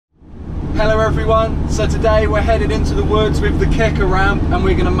Hello everyone, so today we're headed into the woods with the kicker ramp and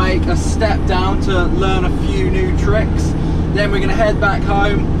we're going to make a step down to learn a few new tricks. Then we're going to head back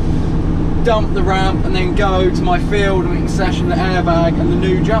home, dump the ramp and then go to my field and we can session the airbag and the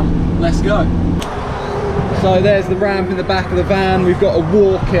new jump. Let's go. So there's the ramp in the back of the van. We've got to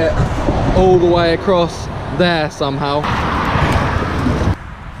walk it all the way across there somehow.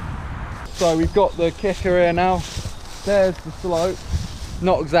 So we've got the kicker here now. There's the slope.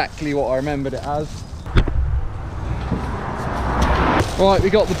 Not exactly what I remembered it as. Right,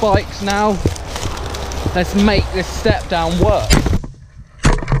 we got the bikes now. Let's make this step down work.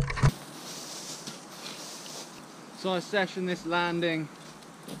 So I sessioned this landing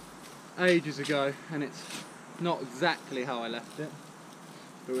ages ago and it's not exactly how I left it,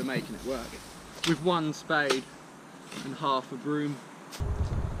 but we're making it work. With one spade and half a broom.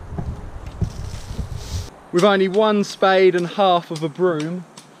 With only one spade and half of a broom,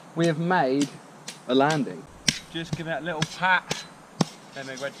 we have made a landing. Just give it a little pat, then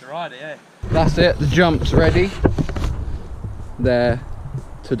we're ready to ride it, yeah. That's it, the jump's ready. There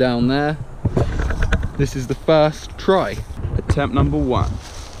to down there. This is the first try. Attempt number 1.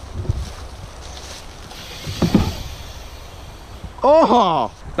 Oh,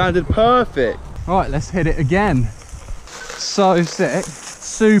 landed perfect. Right, let's hit it again. So sick,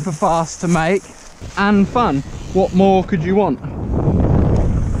 super fast to make. And fun. What more could you want?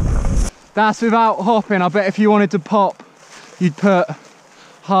 That's without hopping. I bet if you wanted to pop, you'd put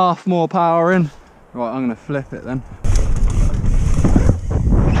half more power in. Right, I'm gonna flip it then.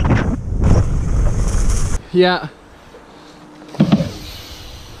 Yeah.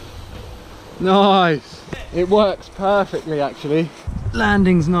 Nice. It works perfectly actually.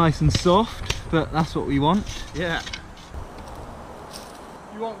 Landing's nice and soft, but that's what we want. Yeah.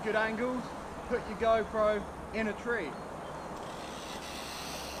 You want good angles? Put your GoPro in a tree.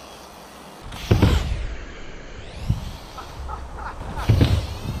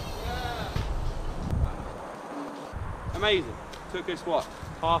 Amazing. Took us what,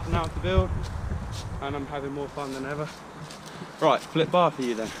 half an hour to build, and I'm having more fun than ever. Right, flip bar for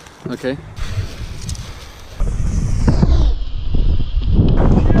you then. Okay.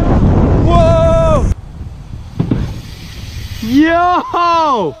 Whoa!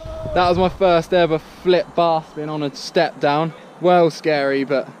 Yo! That was my first ever flip bar spin on a step down. Well scary,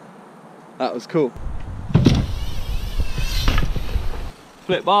 but that was cool.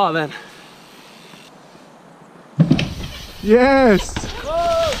 Flip bar then. Yes!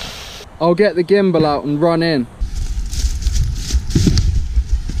 Whoa! I'll get the gimbal out and run in.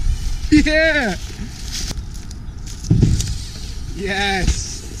 Yeah!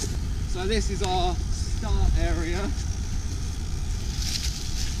 Yes! So this is our start area.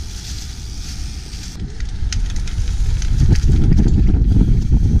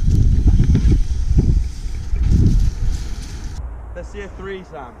 Let's see a 3,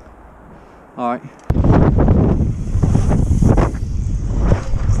 Sam. Alright.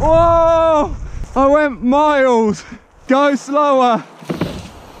 Whoa! I went miles! Go slower!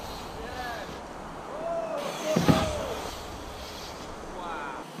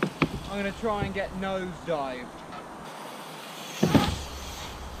 Wow. I'm gonna try and get nosedived.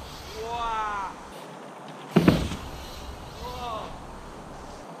 Wow.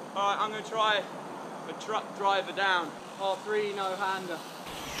 Whoa. Alright, I'm going to try a truck driver down. R3 no-hander.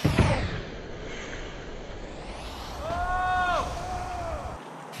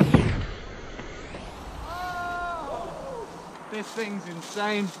 This thing's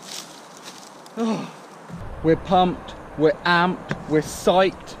insane. Oh. We're pumped, we're amped, we're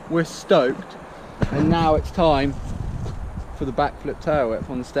psyched, we're stoked. And now it's time for the backflip tail whip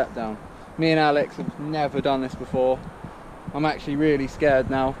on the step down. Me and Alex have never done this before. I'm actually really scared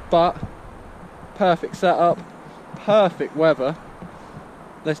now, but perfect setup, perfect weather.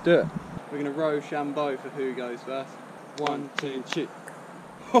 Let's do it. We're gonna Rochambeau for who goes first. 1, 2, shoot.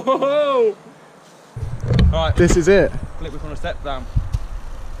 Ho! Alright, This is it. flip whip on a step down.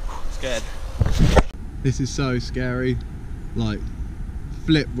 Scared. This is so scary. Like,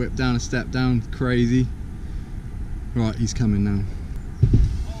 flip whip down a step down, crazy. Right, he's coming now.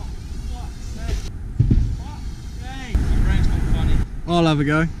 Oh, fuck's sake. Fuck's sake. My brain's gone funny. I'll have a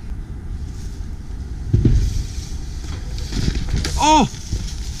go. Oh!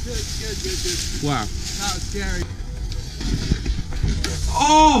 Good. Wow. That was scary.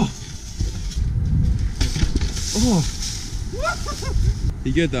 Oh! Oh!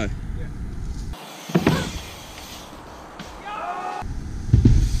 You good though?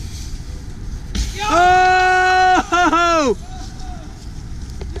 Oh!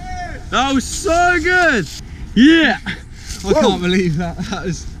 That was so good! Yeah! I can't believe that. That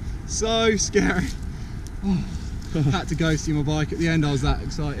was So scary. Oh, had to go see my bike at the end, I was that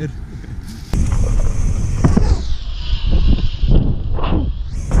excited.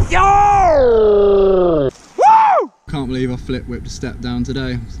 Yo! Woo! Can't believe I flip whipped a step down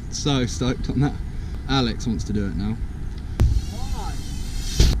today. I'm so stoked on that. Alex wants to do it now. Why?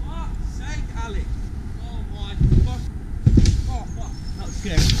 Fuck's sake, Alex. Oh my fuck. Oh fuck. That was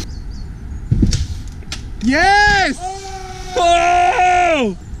scary. Yes!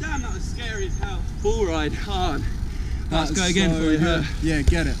 Oh! Damn, that was scary as hell. Bull ride hard. Let's go That's again so for it. good. Yeah,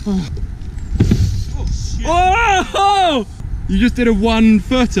 get it. Oh. Oh shit. Oh! You just did a 1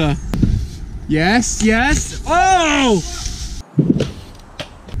 footer. Yes, yes. Oh!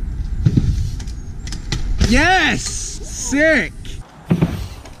 Yes! Sick!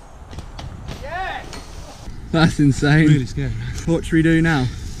 Yes! That's insane. Really scary. What should we do now?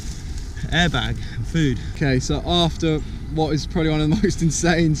 Airbag and food. Okay, so after what is probably one of the most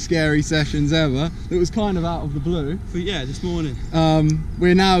insane, scary sessions ever, it was kind of out of the blue. But yeah, this morning.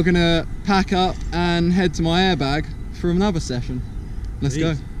 We're now gonna pack up and head to my airbag for another session. Let's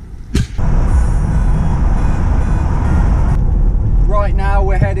go. Right now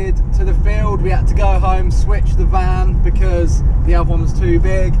we're headed to the field. We had to go home, switch the van because the other one was too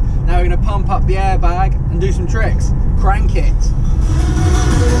big. Now we're gonna pump up the airbag and do some tricks. Crank it.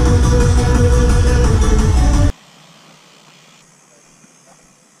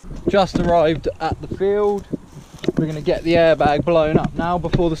 Just arrived at the field. We're gonna get the airbag blown up now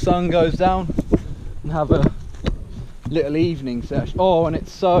before the sun goes down and have a little evening session. Oh, and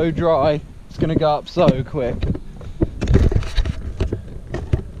it's so dry, it's gonna go up so quick.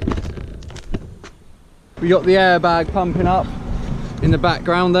 We got the airbag pumping up in the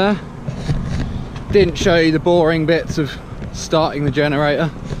background there. Didn't show you the boring bits of starting the generator.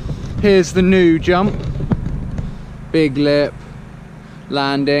 Here's the new jump. Big lip,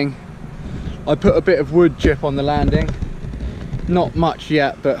 landing. I put a bit of wood chip on the landing. Not much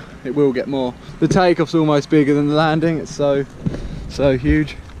yet, but it will get more. The takeoff's almost bigger than the landing. It's so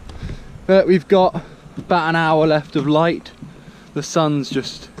huge. But we've got about an hour left of light. The sun's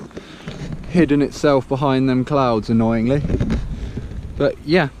just hidden itself behind them clouds, annoyingly. But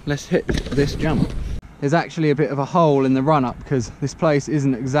yeah, let's hit this jump. There's actually a bit of a hole in the run up because this place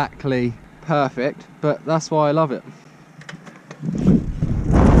isn't exactly perfect, but that's why I love it.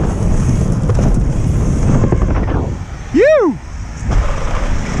 You!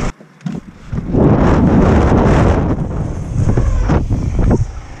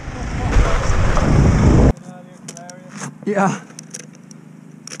 Yeah.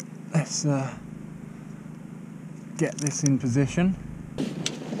 Let's get this in position.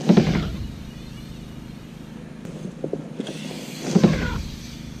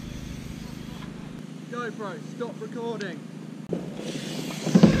 GoPro, stop recording.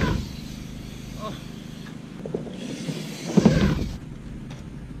 Oh.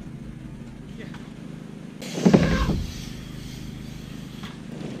 Yeah.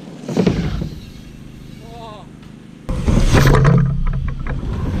 Oh.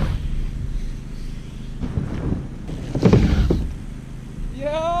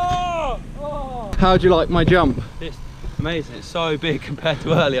 Yeah. Oh. How'd you like my jump? It's amazing. It's so big compared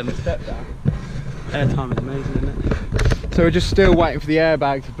to earlier on the step down. Airtime is amazing, isn't it? So we're just still waiting for the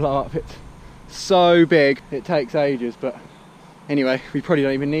airbag to blow up. It's so big, it takes ages, but anyway, we probably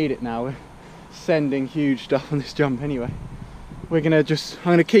don't even need it now. We're sending huge stuff on this jump anyway. I'm gonna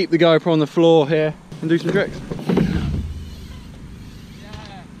keep the GoPro on the floor here and do some tricks.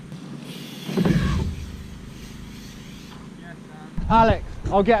 Alex,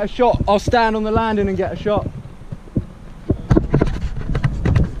 I'll get a shot. I'll stand on the landing and get a shot.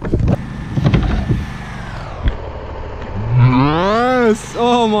 Yes!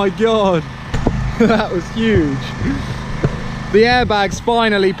 Oh my god, that was huge. The airbag's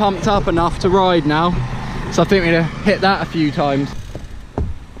finally pumped up enough to ride now, so I think we're gonna hit that a few times.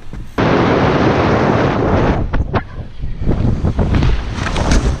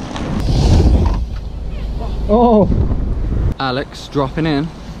 Oh! Alex dropping in.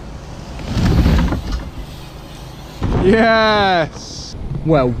 Yes!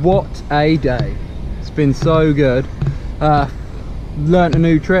 Well, what a day. It's been so good. Learnt a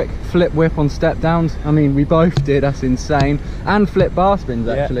new trick, flip whip on step downs. I mean, we both did, that's insane. And flip bar spins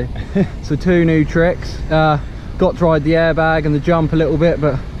actually. Yeah. So 2 new tricks. Got to ride the airbag and the jump a little bit,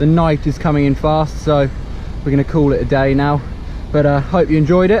 but the night is coming in fast, so we're gonna call it a day now. But hope you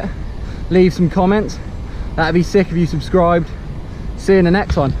enjoyed it. Leave some comments. That'd be sick if you subscribed. See you in the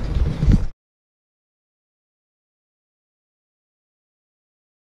next one.